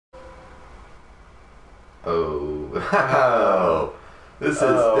Oh. Oh.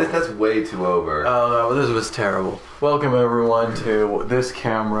 That's way too over. Oh no, this was terrible. Welcome everyone to This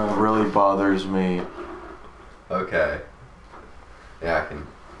Camera Really Bothers Me. Okay. Yeah, I can.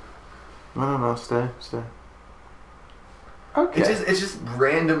 No, stay. Okay. It just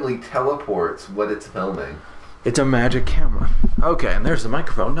randomly teleports what it's filming. It's a magic camera. Okay, and there's the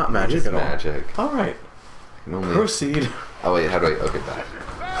microphone. Not magic It is at all. magic. All right. Can only... Proceed. Oh wait, how do I? Okay, back.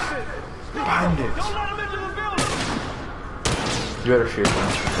 Bandits. You better shoot them.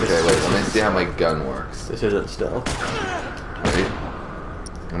 Okay, wait. Let me see how my gun works. This isn't stealth. Wait.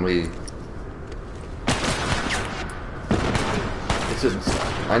 Can we? This isn't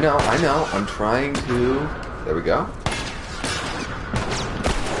stealth. I know. I'm trying to. There we go.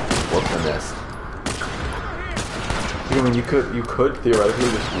 What's I missed? I mean, you could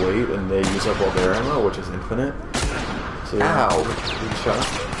theoretically just wait and they use up all their ammo, which is infinite. So, Ow! You shot?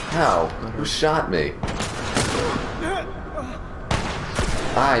 How? Who shot me?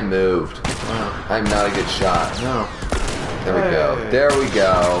 I moved. Wow. I'm not a good shot. No. There we go. There we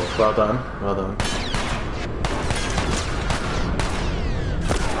go. Well done. Well done.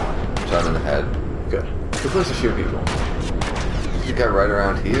 Shot in the head. Good. Good place to shoot people. Is the guy right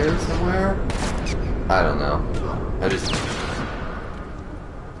around here somewhere? I don't know. I just...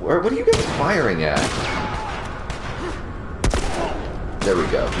 What are you guys firing at? There we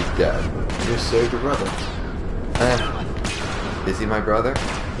go. He's dead. You just saved your brother. Is he my brother?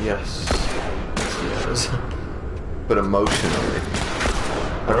 Yes. Yes, he is. But emotionally.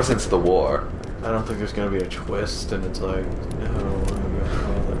 Ever since the war. I don't think there's gonna be a twist and it's like, no, I'm your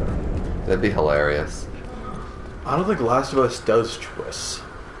father. That'd be hilarious. I don't think Last of Us does twists.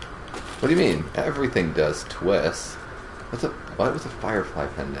 What do you mean? Everything does twists. What was a firefly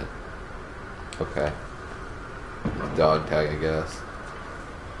pendant? Okay. Dog tag, I guess.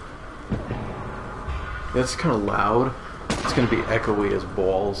 That's kind of loud. It's gonna be echoey as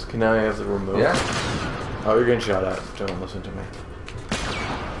balls. Can now I have the remote? Yeah. Oh, you're getting shot at. Don't listen to me.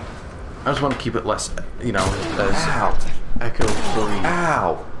 I just want to keep it less, you know, as Ow. echo free.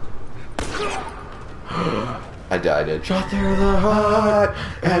 Ow! I died. Shot through the heart,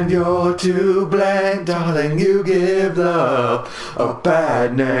 and you're too blank, darling. You give love a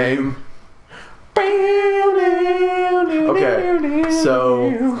bad name. Okay,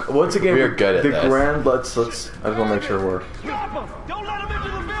 so once again, We are good at the this. grand. Let's. I just want to make sure we're. Don't let him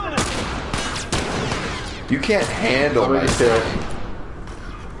into the building! You can't handle Let me my just say it.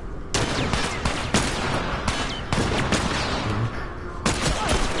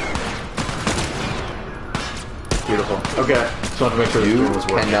 Beautiful. Okay, just wanted to make sure the You stream was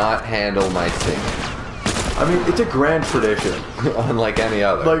working. cannot handle my singing. I mean, it's a grand tradition. Unlike any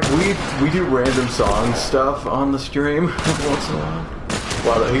other. Like we do random song stuff on the stream every once in a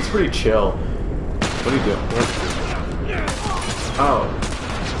while. Wow, he's pretty chill. What are you doing? Oh.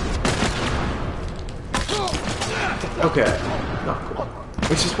 Okay. Not cool.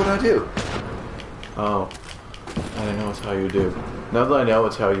 It's just what I do. Oh. I didn't know it's how you do. Now that I know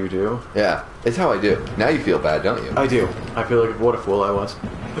it's how you do, Yeah, it's how I do. Now you feel bad, don't you? I do. I feel like what a fool I was.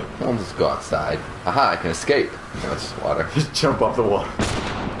 I'll just go outside. Aha, I can escape. No, it's just water. Just jump off the wall.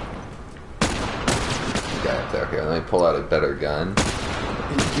 Guy up there. Here, let me pull out a better gun.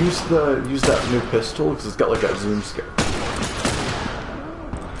 Use that new pistol because it's got like that zoom scale.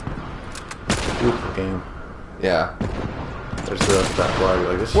 Beautiful game. Yeah. There's that flag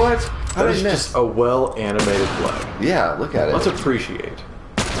like this. What? How That did is I miss? just a well animated flag. Yeah, look at it. Let's appreciate.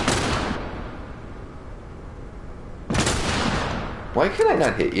 Why can I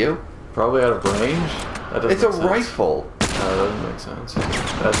not hit you? Probably out of range. That doesn't It's a make sense. rifle. No, that doesn't make sense.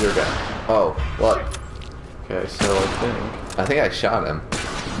 That's your guy. Oh, what? Okay, so I think I shot him.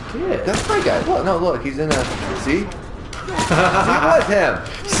 yeah. That's my guy. Look, no, look, he's in a... See? See, with him.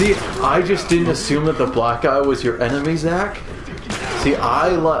 See, I just didn't assume that the black guy was your enemy, Zach. See,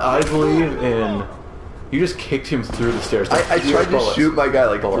 I believe in. You just kicked him through the stairs. I tried to Bullets. shoot my guy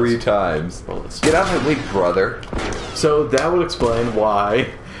like Bullets. 3 times. Bullets. Get out of my way, brother. So that would explain why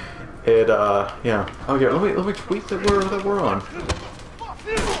it. Yeah. Oh, here. Let me tweet that we're on.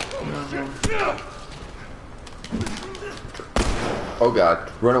 Oh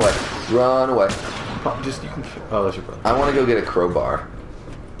god, run away. Run away. Just you can. Oh, that's your brother. I want to go get a crowbar.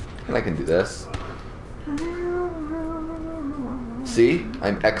 And I can do this. See?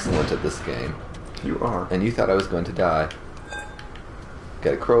 I'm excellent at this game. You are. And you thought I was going to die.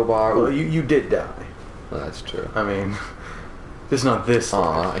 Get a crowbar. Well, Ooh. you did die. Well, that's true. I mean, it's not this.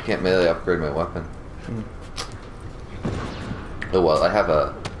 Aw, I can't melee upgrade my weapon. Oh well, I have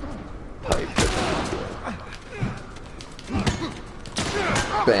a pipe.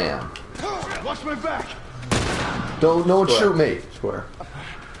 Bam. Watch my back! Don't, no one Square. shoot me. Square.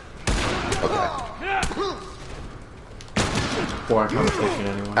 Okay. Boring conversation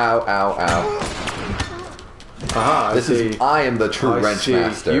anyway. Ow, ow, ow. Aha, I This see. is, I am the true I wrench see.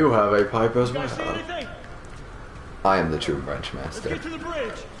 master. You have a pipe as You guys see well. anything? I am the true wrench Let's master. get to the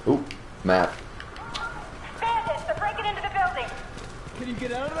bridge. Ooh, map. Bandits, they're breaking into the building. Can you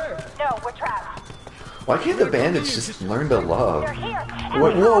get out of there? No, we're trapped. Why can't the bandits just learn to love? They're here.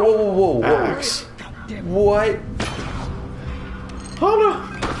 Whoa, whoa, whoa, whoa, whoa. Axe. What? Oh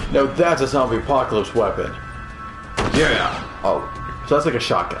no! No, that's a zombie apocalypse weapon. Yeah. Oh, So that's like a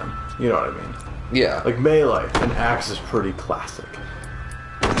shotgun. You know what I mean? yeah. Like melee, an axe is pretty classic.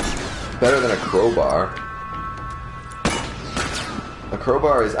 Better than a crowbar. A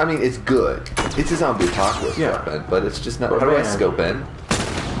crowbar is, I mean, it's good. It's a zombie apocalypse Yeah. weapon, but it's just not. But How do I man. scope in?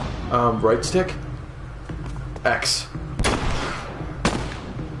 Right stick. X.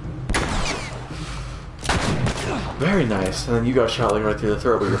 Very nice. And then you got shot like right through the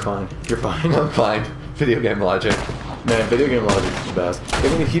throat, but you're fine. You're fine. I'm fine. Video game logic. Man, video game logic is the best. I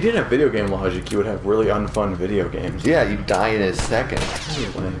mean, if you didn't have video game logic, you would have really unfun video games. Yeah, you die in a second.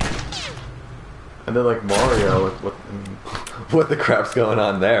 Anyway. And then like Mario, what I mean, What the crap's going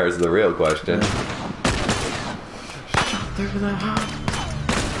on there is the real question. there to the house.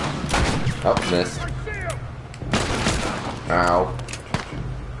 Oh, missed. Ow.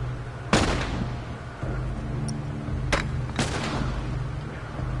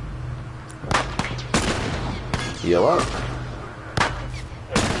 Heal up.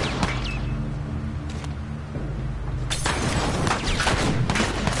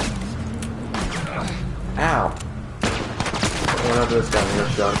 Ow. What happened to this guy? He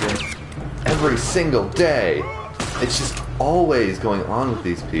got shot again. Every single day. It's just always going on with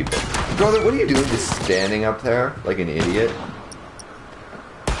these people. Brother, what are you doing just standing up there like an idiot?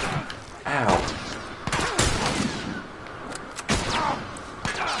 Ow.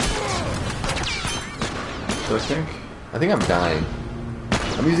 So I think I'm dying.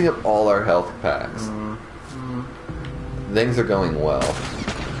 I'm using up all our health packs. Things are going well.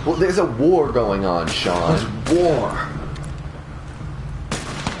 Well, there's a war going on, Sean. War.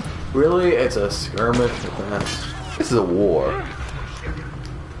 really, it's a skirmish at best. This is a war.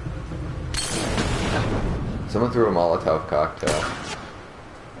 Someone threw a Molotov cocktail.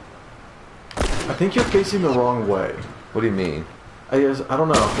 I think you're facing the wrong way. What do you mean? I don't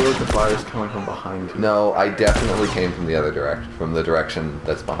know. I feel like the fire's coming from behind you. No, I definitely came from the other direction, from the direction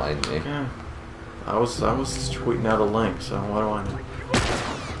that's behind me. Yeah. I was tweeting out a link, so what do I know?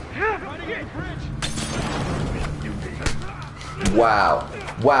 Wow.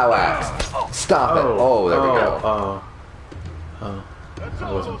 Wow, axe. Stop it. Oh, there we go.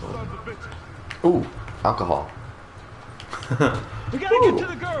 I wasn't told. Ooh, alcohol. We gotta get to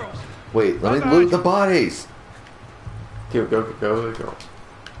the girls. Wait, let me loot the bodies. Dude, go to the girls.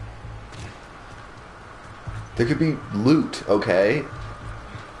 There could be loot, okay?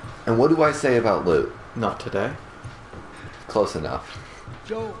 And what do I say about loot? Not today. Close enough.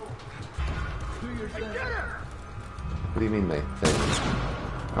 Joe, do your thing. What do you mean, mate? Thing?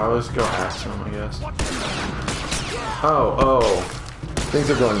 I'll just go ask them, I guess. Oh. Things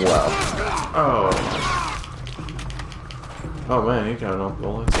are going well. Oh man, you got enough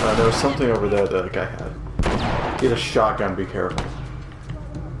bullets. There was something over there that the guy had. He had a shotgun, be careful.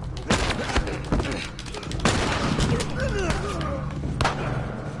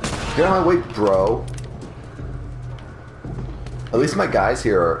 Get out of my way, bro. At least my guys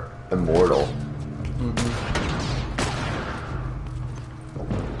here are immortal.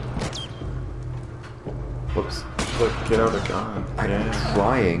 Whoops. Look, get out a gun. I'm Yeah.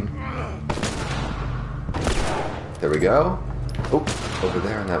 trying. There we go. Oh, over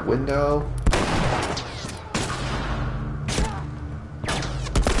there in that window.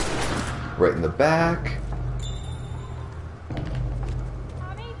 Right in the back.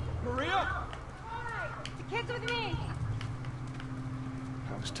 Mommy? Maria? Alright, the kid's with me.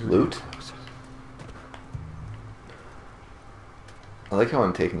 Loot. I like how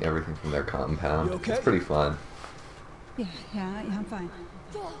I'm taking everything from their compound. You okay? It's pretty fun. Yeah, I'm fine.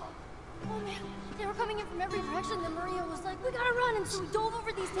 Oh man, they were coming in from every direction. Then Maria was like, "We gotta run!" And so we dove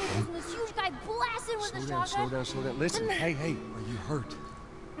over these tables, and this huge guy blasted with a shotgun. Slow down. Listen, hey, are you hurt?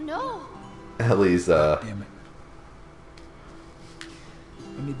 No. Ellie's, Damn it.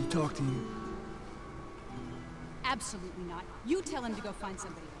 I need to talk to you. Absolutely not. You tell him to go find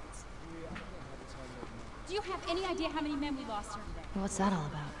somebody else. Do you have any idea how many men we lost here today? What's that all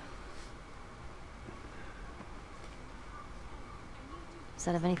about? Does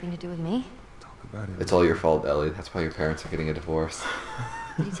that have anything to do with me? Talk about it. it's all your fault, Ellie. That's why your parents are getting a divorce.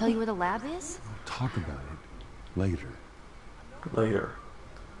 Did he tell you where the lab is? Talk about it. Later. Later.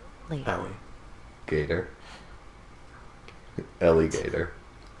 Later. Ellie. Gator. Ellie Gator.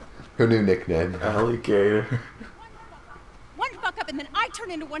 Her new nickname. Alligator. One fuck up and then I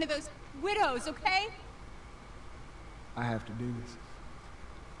turn into one of those widows, okay? I have to do this.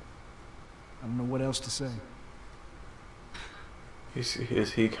 I don't know what else to say.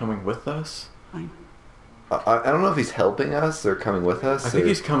 Is he coming with us? Fine. I don't know if he's helping us or coming with us. I think or-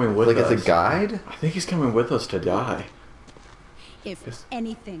 he's coming with like us. as a guide. I think he's coming with us to die. If Yes.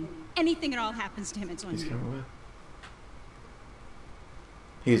 anything at all happens to him, it's on He's you. coming with.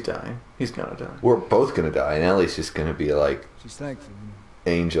 He's dying. He's gonna die. We're both gonna die, and Ellie's just gonna be like She's thankful.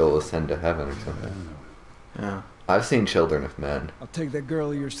 angel ascend to heaven or something. Yeah. I've seen Children of Men. I'll take that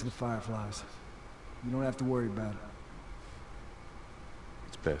girl of yours to the Fireflies. You don't have to worry about it.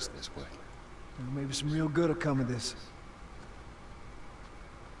 It's best this way. Maybe some real good will come of this.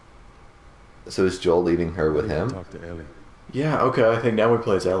 So is Joel leaving her with him? Talk to Ellie. Yeah. Okay. I think now we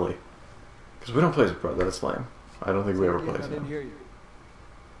play as Ellie. Because we don't play as brother. That's lame. I don't think we ever Yeah, play I as didn't him. hear you.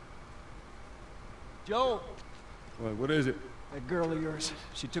 Joe, What is it? that girl of yours,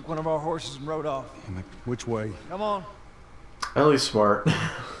 she took one of our horses and rode off. Which way? Come on, Ellie's smart. go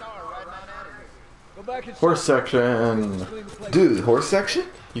back and Horse section. clean the place. Dude, horse section?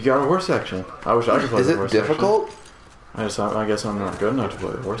 You got a horse section. I wish I could play Is the it horse difficult? section. I guess I'm not good enough to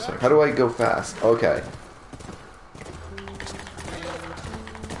play the horse section. How do I go fast? Okay.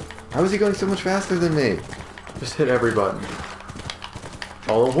 How is he going so much faster than me? Just hit every button.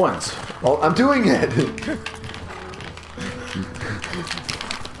 All at once. Oh, I'm doing it!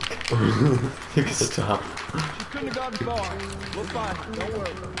 You can stop. She couldn't have gotten far. We'll find her, don't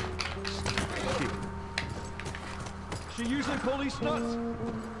worry. She usually pull these stunts.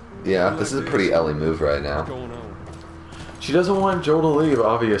 Yeah, this is a pretty Ellie move right now. Going on? She doesn't want Joel to leave,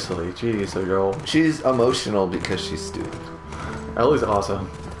 obviously. Jeez, so Joel. She's emotional because she's stupid. Ellie's awesome.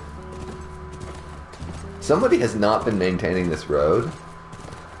 Somebody has not been maintaining this road.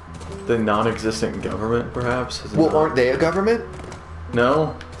 The non-existent government, perhaps? has Well, not- aren't they a government?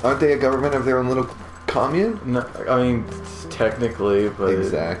 No? Aren't they a government of their own little commune? No, I mean, technically, but...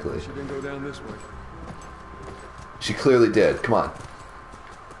 Exactly. She didn't go down this way. She clearly did. Come on.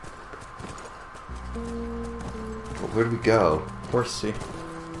 Well, where do we go? Horsey.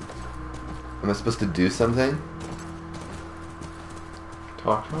 Am I supposed to do something?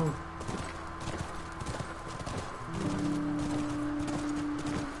 Talk to him.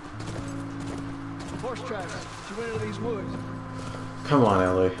 Horse tracks. She went into these woods. Come on,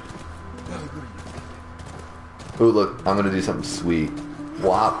 Ellie. Ooh, look. I'm gonna do something sweet.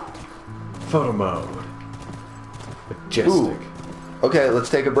 Wop. Photo mode. Majestic. Ooh. Okay, let's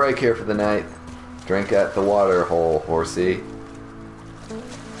take a break here for the night. Drink at the water hole, horsey.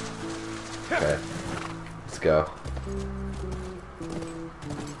 Okay. Let's go.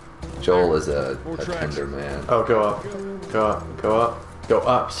 Joel is a tender man. Oh, go up. Go up. Go up. Go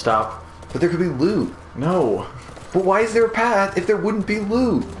up. Stop. But there could be loot. No. But why is there a path if there wouldn't be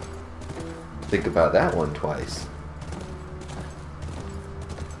loot? Think about that one twice.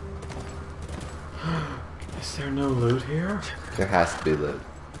 Is there no loot here? There has to be loot.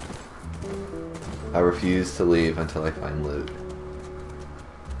 I refuse to leave until I find loot.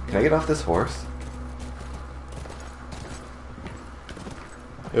 Can I get off this horse?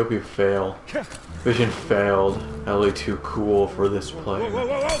 It would be a fail. Vision failed. Ellie too cool for this play.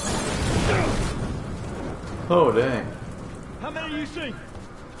 Oh, dang. How many do you see?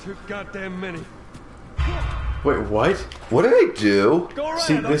 Too goddamn many. Wait, what? What did I do? Go around.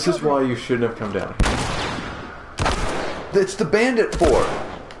 See, I'll this is cover why you. you shouldn't have come down. It's the bandit fort.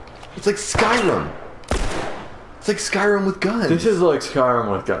 It's like Skyrim. It's like Skyrim with guns. This is like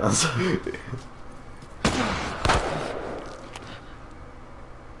Skyrim with guns.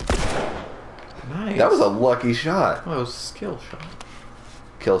 Nice. That was a lucky shot. Oh, it was a skill shot.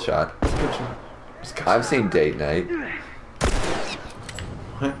 Kill shot. Skill shot. I've seen Date Night.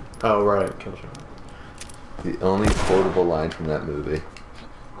 What? Oh, right. Kill shot. The only quotable line from that movie.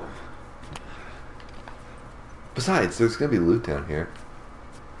 Besides, there's gonna be loot down here.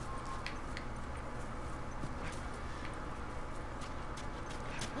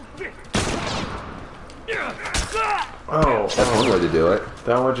 Oh, That's one way to do it.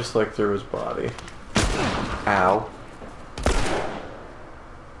 that one just like through his body. Ow.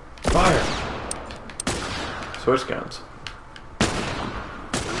 Fire! Switch guns.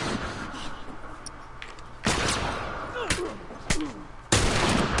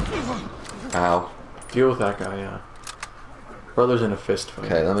 Ow. Deal with that guy, yeah. Brothers in a fist fight.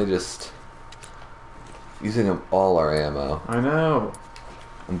 Okay, let me just... Using up all our ammo. I know.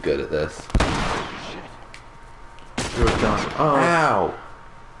 I'm good at this. Do it, John. Oh. Ow!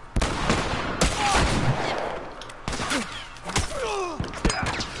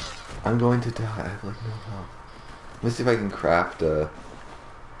 I'm going to die. I have like no health. Let me see if I can craft a...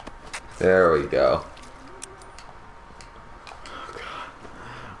 There we go.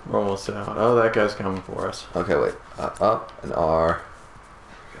 We're almost out. Oh, that guy's coming for us. Okay, wait. Up and R.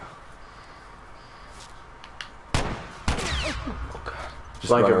 There we go. Oh god. Just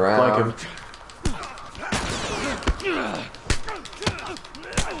Flank run him, around. flank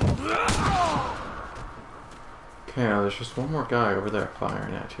Okay, now there's just one more guy over there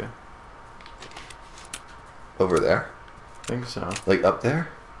firing at you. Over there? I think so. Like up there?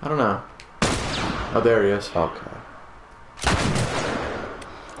 I don't know. Oh, there he is. Okay.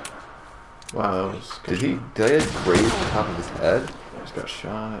 Wow, that was good. Did I graze the top of his head? Just got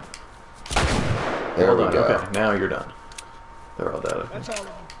shot. There Hold we on. go. Okay, now you're done. They're all dead. I think.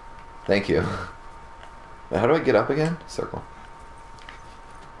 Thank you. Now, how do I get up again? Circle.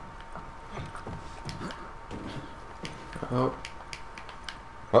 Oh,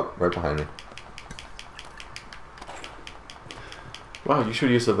 Oh, right behind me. wow, you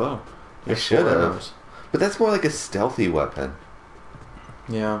should use the bow. I You have should 4 have. arrows. But that's more like a stealthy weapon.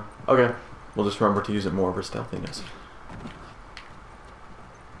 Yeah. Okay. We'll just remember to use it more for stealthiness.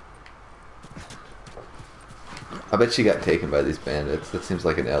 I bet she got taken by these bandits. That seems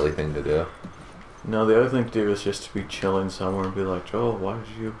like an Ellie thing to do. No, the other thing to do is just to be chilling somewhere and be like, Joel, why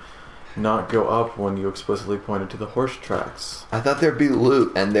did you not go up when you explicitly pointed to the horse tracks? I thought there'd be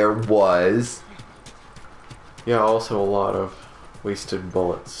loot, and there was. Yeah, also a lot of wasted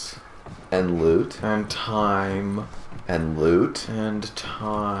bullets. And loot. And time. And loot. And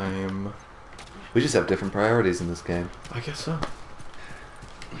time. We just have different priorities in this game. I guess so.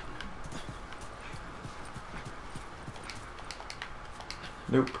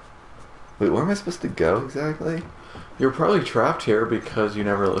 Nope. Wait, where am I supposed to go exactly? You're probably trapped here because you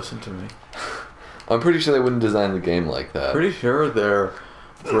never listened to me. I'm pretty sure they wouldn't design the game like that. Pretty sure they're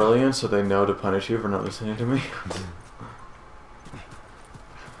brilliant, so they know to punish you for not listening to me.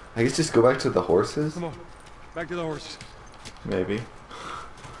 I guess just go back to the horses? Come on, back to the horses. Maybe.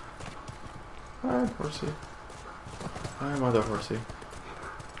 Hi, horsey. Hi, mother horsey.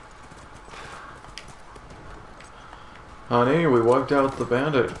 Honey, we wiped out the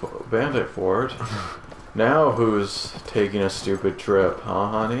bandit fort. Now who's taking a stupid trip, huh,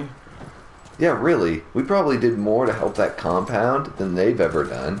 honey? Yeah, really. We probably did more to help that compound than they've ever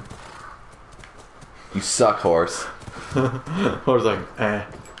done. You suck, horse. I was like, eh.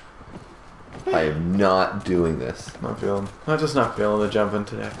 I am not doing this. I'm just not feeling the jumping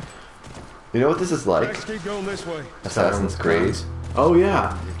today. You know what this is like? Let's keep going this way. Assassin's Creed. Oh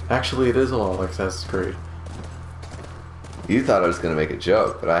yeah, actually it is a lot like Assassin's Creed. You thought I was going to make a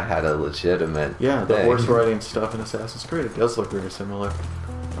joke, but I had a legitimate Yeah, the thing. horse riding stuff in Assassin's Creed, it does look very similar.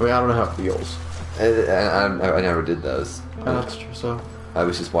 I mean, I don't know how it feels. I never did those. That's true, so. I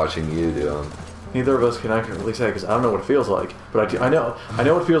was just watching you do them. Neither of us can accurately say, because I don't know what it feels like. But I know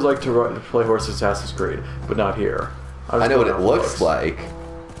what it feels like to play horse in Assassin's Creed, but not here. I know what it looks like.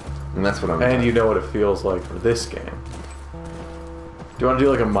 And that's what I'm And you know what it feels like for this game. Do you want to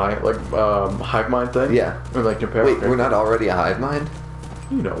do like a hive mind thing? Yeah. Or like compare? Wait, we're not already a hive mind?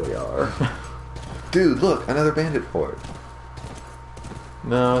 You know we are. Dude, look, another bandit fort.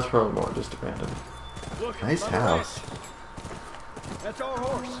 No, it's probably more just abandoned. Look, Nice by the house. ranch. That's our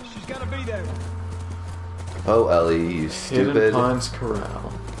horse. She's got to be there. Oh, Ellie, you Hidden stupid. Pines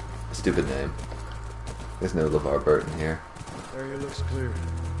Corral. Stupid name. There's no LeVar Burton here. Area looks clear.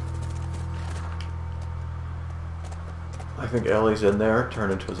 I think Ellie's in there,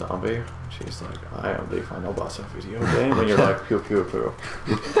 turned into a zombie. She's like, I am the final boss of video game, and you're like, pew pew pew.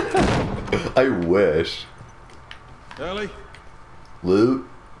 I wish. Ellie? Loot.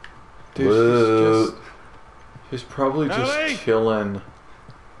 Dude, Loot. she's probably just Ellie! chilling.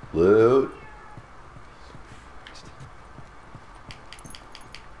 Loot.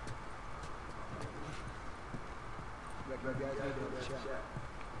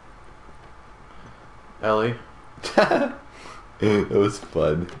 Ellie. That was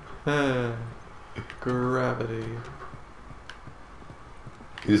fun. Gravity.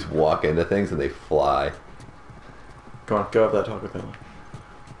 You just walk into things and they fly. Come on, go have that talk with Ellie.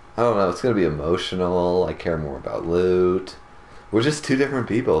 I don't know, it's gonna be emotional. I care more about loot. We're just two different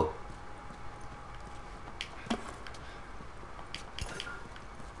people.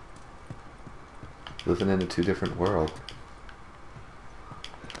 Living in a two different world.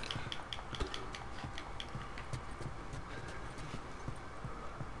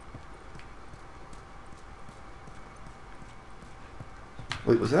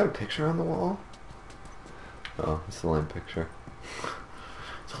 Wait, was that a picture on the wall? Oh, it's a lame picture.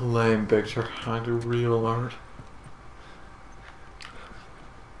 It's a lame picture. Kind of real art.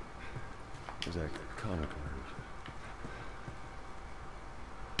 Where's that comic?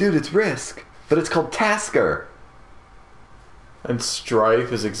 Dude, it's Risk, but it's called Tasker. And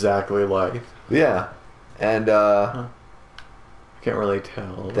Strife is exactly life. Yeah, and I can't really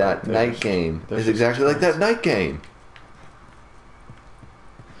tell. that night game is exactly like that night game.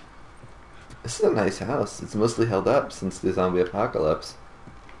 This is a nice house. It's mostly held up since the zombie apocalypse.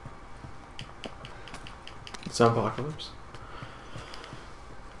 Zombocalypse?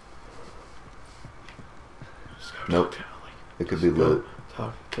 Nope. It could be loot.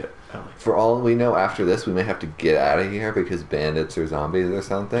 Talk to Ellie. For all we know, after this, we may have to get out of here because bandits or zombies or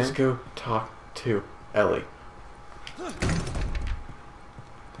something. Just go talk to Ellie.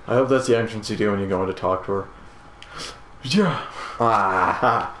 I hope that's the entrance you do when you go in to talk to her. Yeah.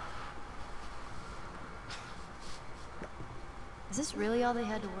 Ah. Is this really all they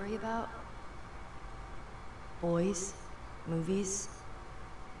had to worry about? Boys, movies,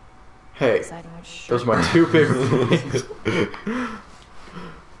 Hey, deciding which shirt. those are my two favorite things.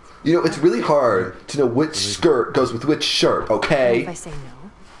 You know, it's really hard to know which skirt goes with which shirt, What if I okay? say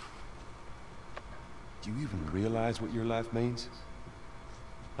no? Do you even realize what your life means?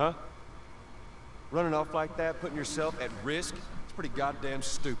 Huh? Running off like that, putting yourself at risk? It's pretty goddamn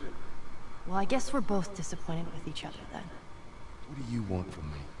stupid. Well, I guess we're both disappointed with each other then. What do you want from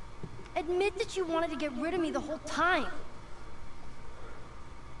me? Admit that you wanted to get rid of me the whole time.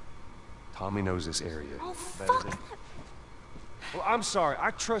 Tommy knows this area. Oh, better fuck! than- Well, I'm sorry.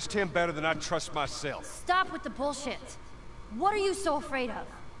 I trust him better than I trust myself. Stop with the bullshit. What are you so afraid of?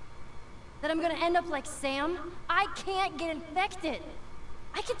 That I'm gonna end up like Sam? I can't get infected.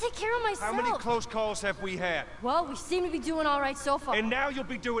 I can take care of myself. How many close calls have we had? Well, we seem to be doing all right so far. And now you'll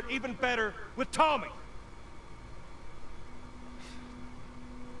be doing even better with Tommy.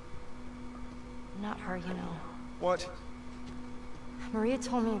 Not her, you know. What? Maria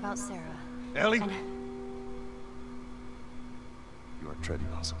told me about Sarah. Ellie? And You are treading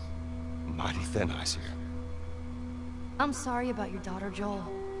on some mighty thin ice here. I'm sorry about your daughter, Joel.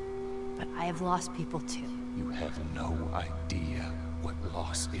 But I have lost people too. You have no idea what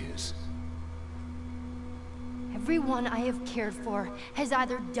loss is. Everyone I have cared for has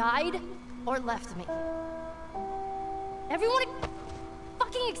either died or left me. Everyone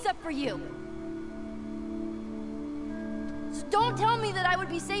fucking except for you. So don't tell me that I would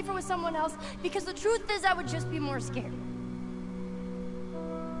be safer with someone else, because the truth is I would just be more scared.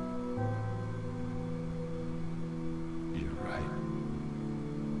 You're right.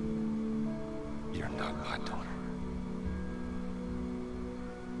 You're not my daughter.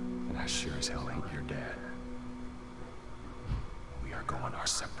 And I sure as hell ain't your dad. We are going our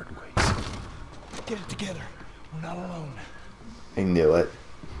separate ways. Get it together. We're not alone. I knew it.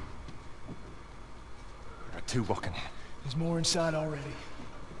 There are two walking in. There's more inside already.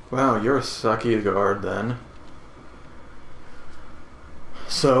 Wow, you're a sucky guard then.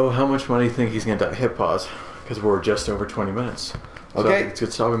 So, how much money do you think he's gonna die? Hit pause, because we're just over 20 minutes. So Okay. I think it's a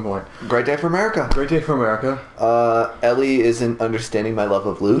good stopping point. Great day for America. Great day for America. Ellie isn't understanding my love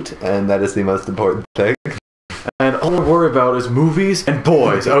of loot, and that is the most important thing. And all I worry about is movies and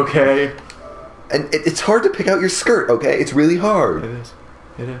boys, okay? And it's hard to pick out your skirt, okay? It's really It hard. is.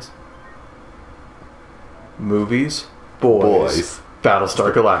 It is. Movies, boys. Boys.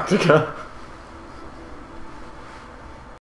 Battlestar Galactica.